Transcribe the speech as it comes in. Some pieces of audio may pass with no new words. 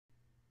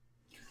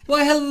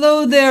Why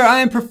hello there,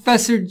 I am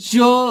Professor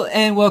Joel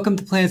and welcome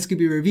to Planet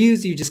Scooby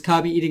Reviews. You just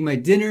caught me eating my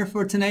dinner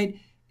for tonight.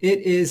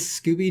 It is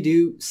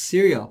Scooby-Doo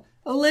cereal.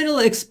 A little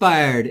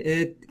expired.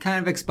 It kind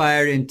of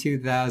expired in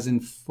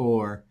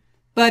 2004,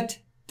 but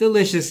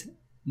delicious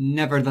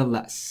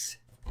nevertheless.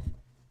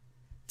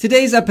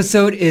 Today's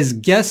episode is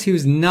Guess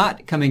Who's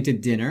Not Coming to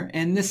Dinner,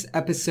 and this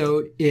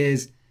episode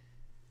is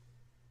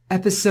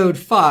episode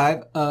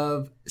 5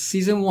 of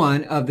season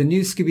 1 of the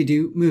new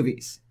Scooby-Doo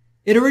movies.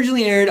 It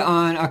originally aired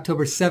on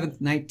October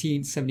 7th,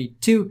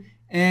 1972,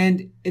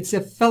 and it's a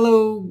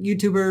fellow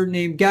YouTuber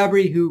named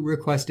Gabry who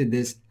requested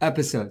this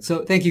episode.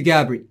 So thank you,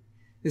 Gabry.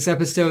 This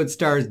episode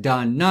stars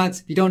Don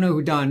Knott. If you don't know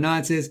who Don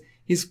Knott is,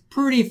 he's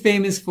pretty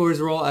famous for his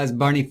role as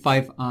Barney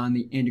Fife on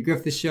the Andy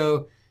Griffith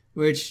Show,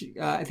 which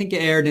I think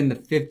it aired in the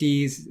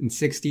 50s and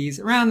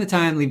 60s, around the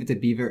time Leave It to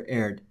Beaver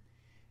aired.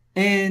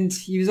 And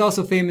he was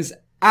also famous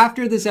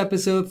after this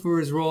episode for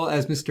his role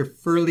as Mr.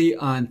 Furley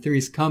on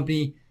Three's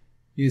Company.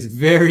 He was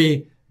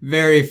very,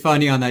 very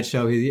funny on that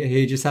show.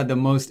 He just had the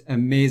most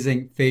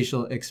amazing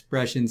facial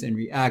expressions and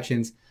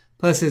reactions.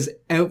 Plus his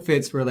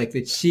outfits were like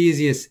the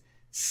cheesiest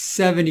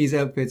 70s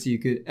outfits you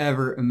could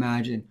ever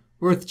imagine.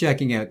 Worth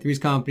checking out. Three's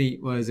Company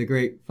was a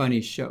great, funny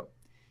show.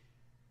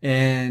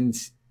 And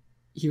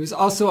he was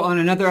also on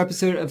another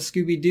episode of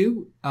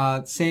Scooby-Doo,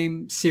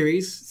 same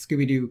series,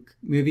 Scooby-Doo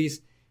Movies.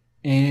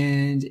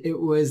 And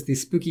it was the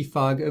Spooky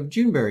Fog of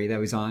Juneberry that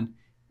was on.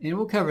 And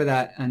we'll cover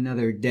that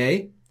another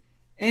day.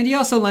 And he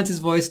also lent his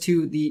voice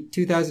to the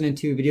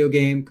 2002 video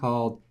game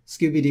called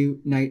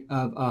Scooby-Doo Night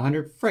of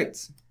 100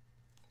 Frights.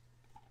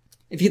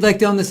 If you'd like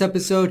to own this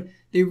episode,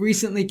 they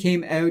recently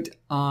came out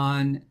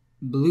on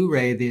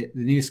Blu-ray, the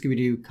new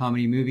Scooby-Doo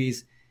comedy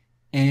movies.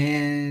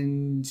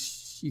 And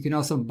you can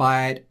also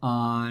buy it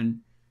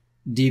on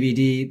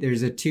DVD.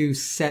 There's a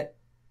 2-set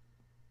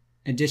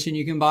edition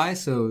you can buy.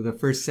 So the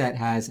first set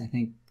has, I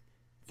think,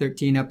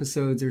 13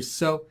 episodes or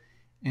so.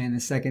 And the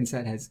second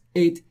set has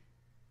 8.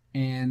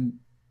 And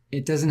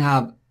it doesn't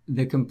have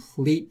the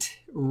complete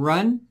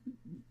run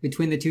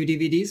between the two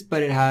DVDs,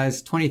 but it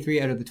has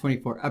 23 out of the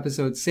 24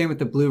 episodes. Same with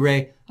the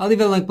Blu-ray. I'll leave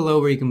a link below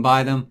where you can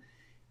buy them.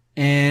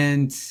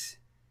 And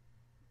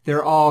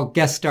they're all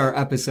guest star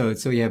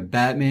episodes. So you have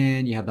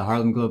Batman, you have the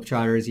Harlem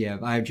Globetrotters, you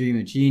have I Have a Dream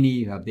of Jeannie,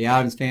 you have the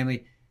Addams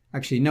Family.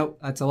 Actually, no,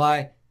 that's a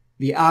lie.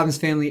 The Addams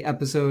Family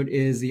episode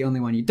is the only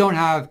one you don't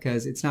have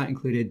because it's not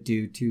included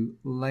due to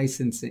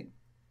licensing.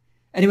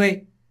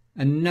 Anyway,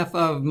 enough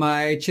of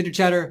my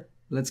chitter-chatter.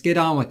 Let's get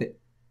on with it.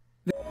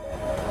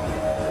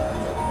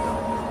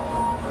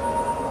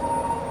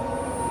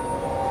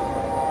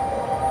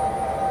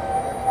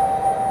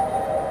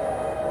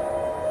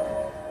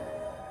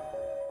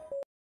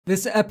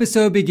 This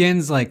episode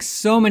begins like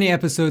so many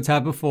episodes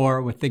have before,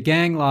 with the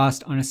gang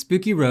lost on a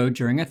spooky road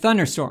during a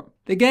thunderstorm.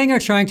 The gang are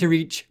trying to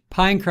reach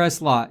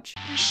Pinecrest Lodge.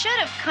 We should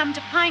have come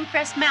to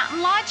Pinecrest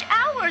Mountain Lodge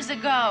hours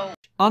ago.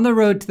 On the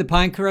road to the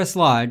Pinecrest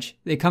Lodge,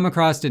 they come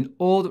across an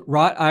old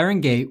wrought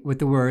iron gate with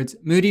the words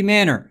Moody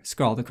Manor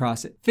scrawled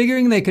across it.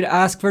 Figuring they could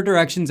ask for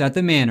directions at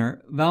the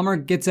manor, Velma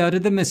gets out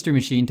of the mystery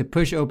machine to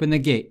push open the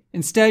gate.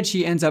 Instead,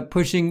 she ends up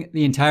pushing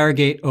the entire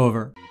gate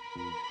over.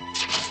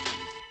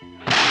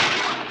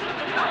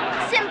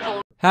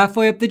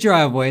 Halfway up the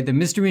driveway, the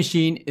mystery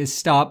machine is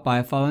stopped by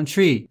a fallen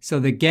tree, so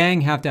the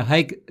gang have to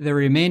hike the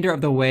remainder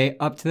of the way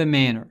up to the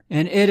manor,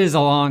 and it is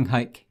a long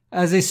hike.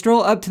 As they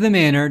stroll up to the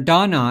manor,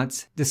 Don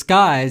Knott,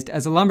 disguised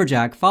as a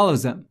lumberjack,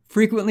 follows them.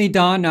 Frequently,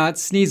 Don Knott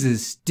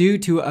sneezes due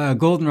to a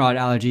goldenrod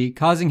allergy,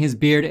 causing his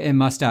beard and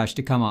mustache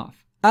to come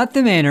off. At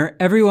the manor,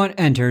 everyone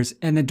enters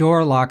and the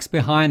door locks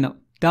behind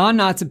them. Don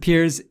Knott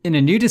appears in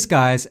a new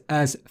disguise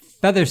as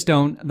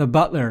Featherstone the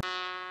butler.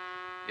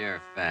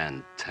 You're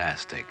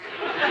fantastic.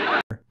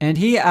 And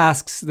he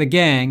asks the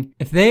gang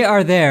if they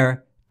are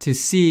there to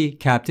see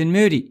Captain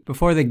Moody.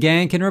 Before the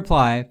gang can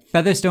reply,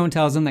 Featherstone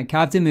tells them that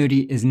Captain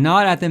Moody is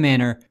not at the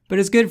manor, but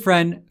his good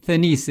friend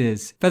Phineas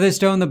is.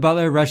 Featherstone the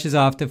butler rushes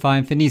off to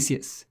find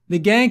Phineas. The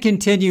gang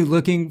continue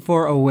looking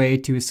for a way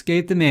to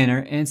escape the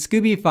manor, and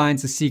Scooby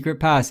finds a secret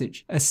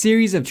passage. A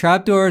series of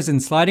trapdoors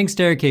and sliding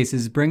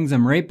staircases brings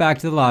them right back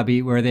to the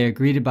lobby where they are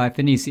greeted by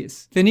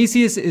Phineas. Phineas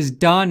is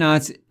Don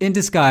Knott in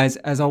disguise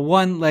as a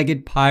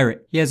one-legged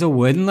pirate. He has a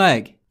wooden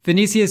leg.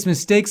 Phineas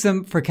mistakes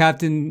them for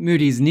Captain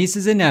Moody's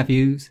nieces and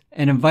nephews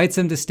and invites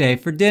them to stay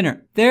for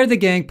dinner. There, the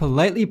gang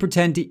politely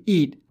pretend to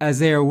eat as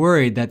they are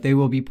worried that they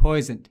will be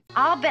poisoned.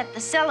 I'll bet the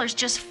cellar's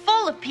just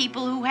full of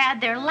people who had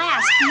their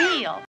last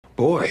meal.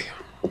 Boy,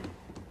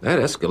 that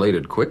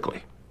escalated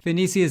quickly.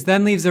 Phineas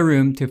then leaves the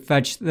room to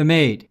fetch the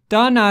maid.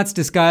 Don Knott,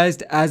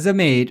 disguised as a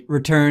maid,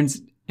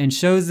 returns and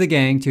shows the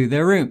gang to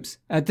their rooms.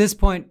 At this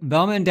point,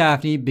 Velma and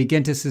Daphne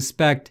begin to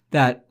suspect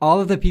that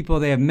all of the people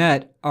they have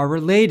met are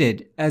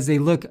related as they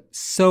look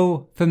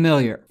so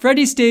familiar.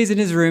 Freddy stays in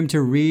his room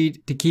to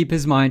read to keep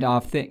his mind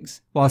off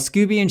things, while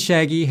Scooby and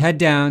Shaggy head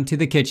down to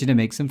the kitchen to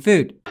make some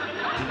food.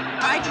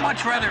 I'd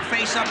much rather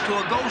face up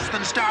to a ghost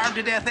than starve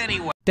to death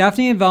anyway.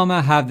 Daphne and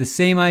Velma have the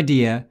same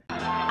idea.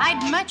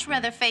 I'd much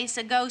rather face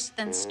a ghost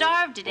than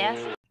starve to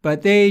death.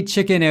 but they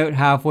chicken out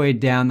halfway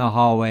down the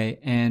hallway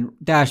and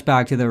dash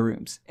back to their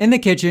rooms. In the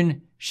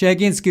kitchen,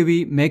 Shaggy and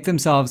Scooby make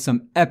themselves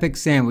some epic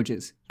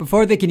sandwiches.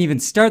 Before they can even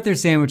start their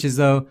sandwiches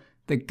though,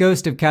 the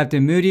ghost of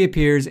Captain Moody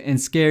appears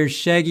and scares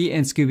Shaggy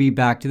and Scooby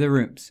back to their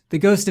rooms. The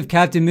ghost of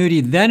Captain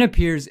Moody then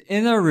appears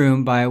in their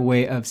room by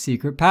way of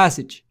secret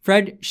passage.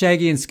 Fred,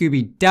 Shaggy, and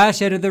Scooby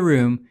dash out of the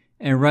room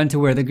and run to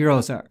where the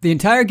girls are. The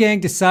entire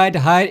gang decide to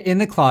hide in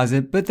the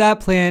closet, but that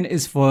plan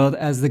is foiled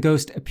as the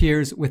ghost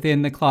appears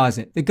within the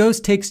closet. The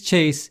ghost takes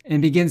chase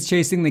and begins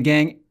chasing the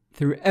gang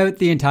throughout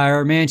the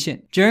entire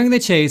mansion. During the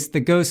chase, the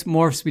ghost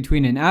morphs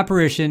between an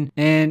apparition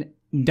and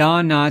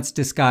Don Knotts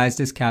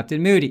disguised as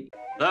Captain Moody.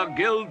 The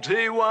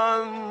guilty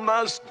one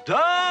must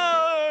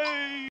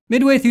die!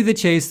 Midway through the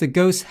chase, the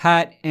ghost's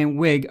hat and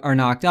wig are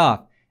knocked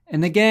off,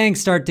 and the gang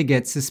start to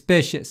get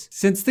suspicious.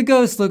 Since the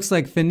ghost looks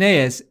like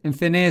Phineas, and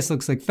Phineas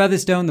looks like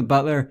Featherstone the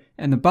butler,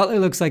 and the butler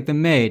looks like the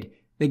maid,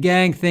 the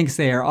gang thinks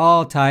they are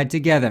all tied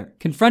together.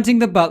 Confronting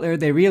the butler,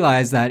 they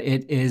realize that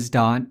it is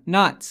Don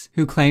Knotts,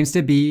 who claims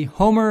to be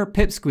Homer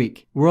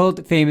Pipsqueak,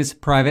 world-famous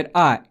private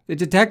eye. The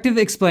detective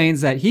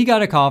explains that he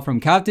got a call from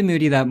Captain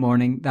Moody that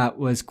morning that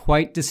was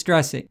quite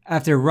distressing.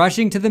 After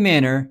rushing to the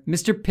manor,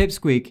 Mr.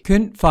 Pipsqueak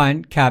couldn't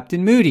find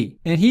Captain Moody,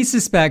 and he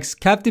suspects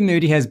Captain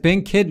Moody has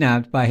been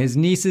kidnapped by his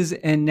nieces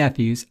and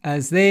nephews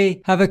as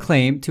they have a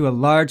claim to a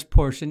large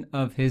portion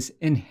of his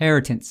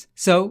inheritance.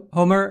 So,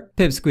 Homer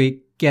Pipsqueak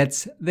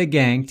gets the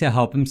gang to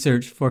help him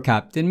search for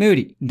Captain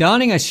Moody.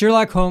 Donning a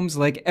Sherlock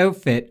Holmes-like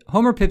outfit,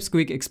 Homer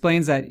Pipsqueak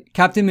explains that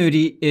Captain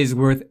Moody is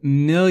worth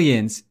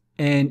millions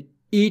and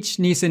each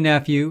niece and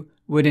nephew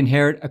would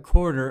inherit a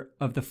quarter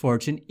of the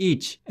fortune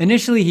each.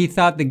 Initially, he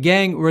thought the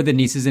gang were the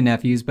nieces and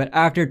nephews, but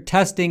after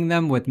testing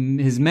them with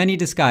his many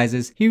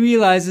disguises, he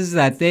realizes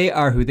that they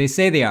are who they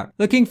say they are.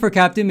 Looking for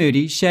Captain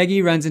Moody,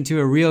 Shaggy runs into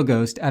a real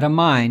ghost at a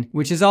mine,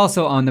 which is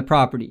also on the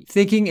property.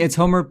 Thinking it's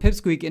Homer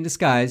Pipsqueak in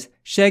disguise,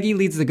 Shaggy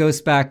leads the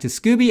ghost back to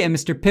Scooby and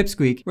Mr.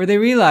 Pipsqueak, where they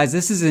realize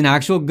this is an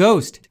actual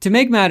ghost. To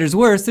make matters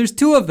worse, there's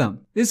two of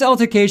them. This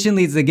altercation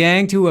leads the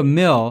gang to a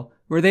mill,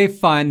 where they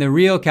find the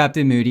real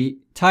Captain Moody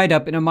tied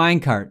up in a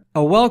minecart.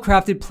 A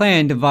well-crafted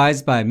plan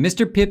devised by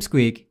Mr.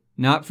 Pipsqueak,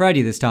 not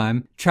Freddy this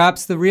time,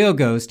 traps the real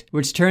ghost,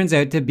 which turns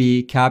out to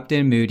be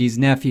Captain Moody's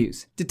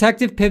nephews.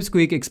 Detective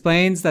Pipsqueak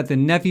explains that the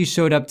nephews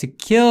showed up to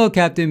kill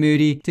Captain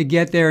Moody to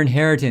get their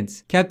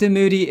inheritance. Captain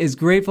Moody is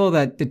grateful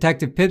that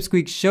Detective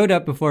Pipsqueak showed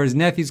up before his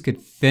nephews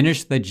could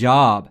finish the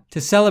job.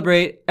 To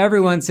celebrate,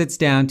 everyone sits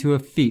down to a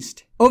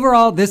feast.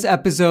 Overall, this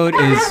episode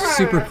is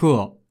super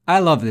cool. I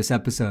love this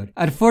episode.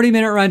 At a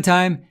 40-minute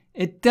runtime,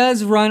 it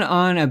does run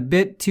on a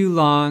bit too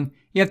long.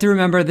 You have to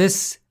remember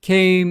this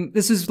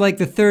was like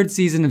the third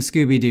season of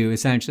Scooby-Doo,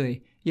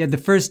 essentially. You had the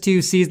first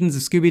two seasons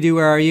of Scooby-Doo,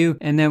 Where Are You?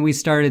 And then we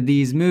started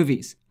these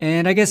movies.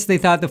 And I guess they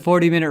thought the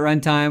 40-minute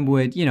runtime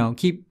would,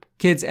 keep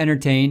kids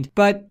entertained.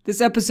 But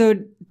this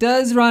episode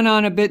does run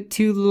on a bit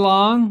too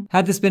long.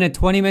 Had this been a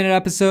 20-minute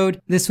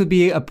episode, this would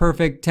be a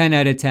perfect 10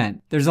 out of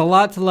 10. There's a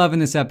lot to love in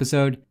this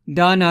episode.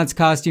 Don Knott's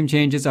costume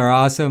changes are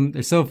awesome.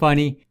 They're so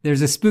funny.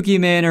 There's a spooky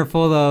manor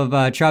full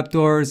of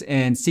trapdoors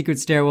and secret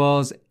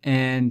stairwells,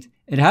 and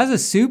it has a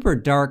super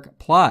dark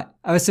plot.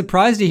 I was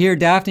surprised to hear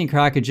Daphne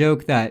crack a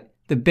joke that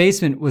the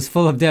basement was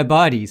full of dead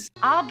bodies.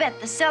 I'll bet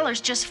the cellar's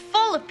just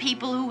full of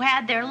people who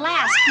had their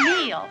last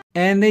meal.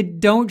 And they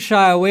don't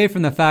shy away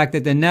from the fact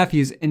that the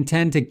nephews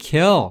intend to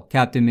kill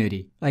Captain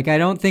Moody. Like, I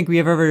don't think we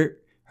have ever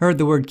heard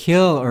the word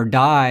kill or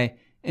die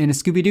in a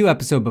Scooby-Doo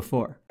episode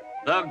before.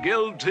 The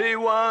guilty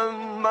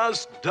one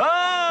must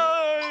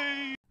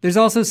die! There's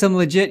also some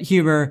legit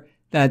humor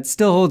that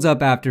still holds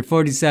up after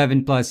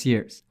 47 plus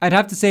years. I'd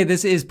have to say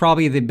this is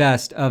probably the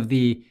best of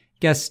the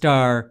guest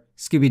star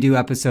Scooby-Doo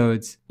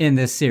episodes in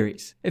this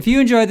series. If you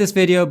enjoyed this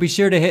video, be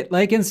sure to hit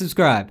like and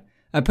subscribe.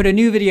 I put a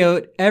new video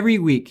out every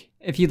week.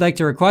 If you'd like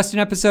to request an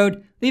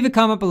episode, leave a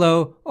comment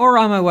below or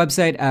on my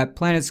website at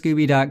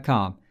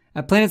planetscooby.com.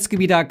 At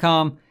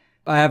planetscooby.com,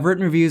 I have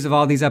written reviews of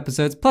all these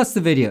episodes plus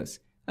the videos.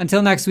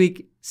 Until next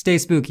week, stay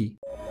spooky.